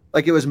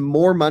 Like it was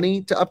more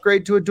money to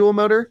upgrade to a dual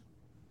motor?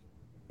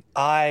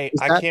 I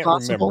can't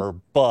remember,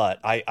 but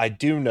I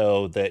do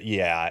know that,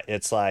 yeah,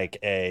 it's like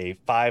a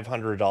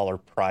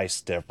 $500 price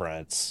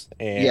difference.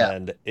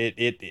 And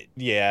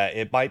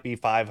it might be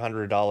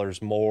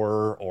 $500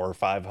 more or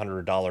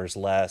 $500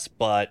 less,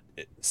 but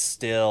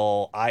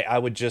still, I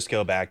would just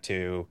go back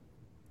to,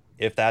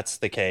 if that's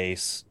the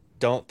case,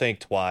 don't think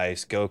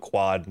twice, go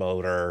quad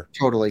motor.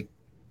 Totally.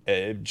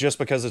 Just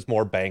because it's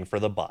more bang for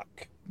the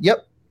buck.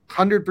 Yep,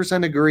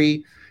 100%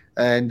 agree.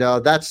 And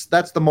that's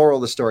the moral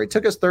of the story. It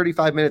took us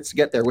 35 minutes to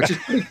get there, which is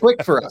pretty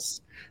quick for us.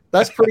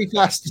 That's pretty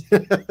fast.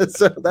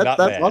 So that's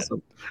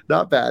awesome.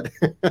 Not bad.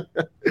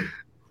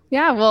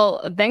 Yeah,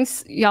 well,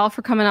 thanks y'all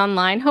for coming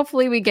online.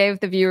 Hopefully we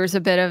gave the viewers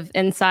a bit of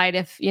insight.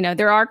 If,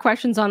 there are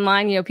questions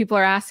online, people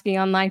are asking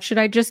online, should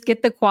I just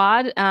get the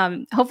quad?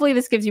 Hopefully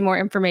this gives you more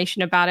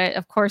information about it.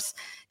 Of course,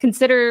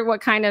 consider what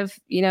kind of,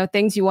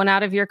 things you want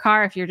out of your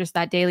car. If you're just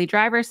that daily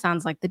driver,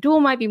 sounds like the dual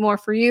might be more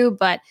for you.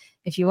 But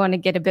if you want to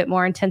get a bit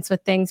more intense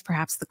with things,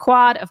 perhaps the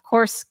quad, of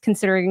course,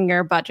 considering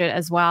your budget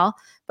as well.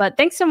 But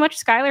thanks so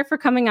much, Skylar, for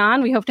coming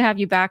on. We hope to have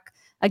you back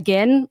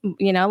again,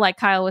 like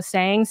Kyle was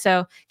saying.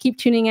 So keep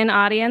tuning in,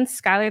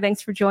 audience. Skylar,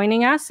 thanks for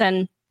joining us.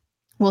 And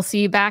we'll see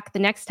you back the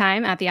next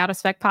time at the Out of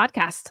Spec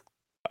podcast.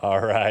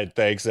 All right.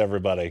 Thanks,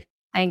 everybody.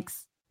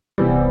 Thanks.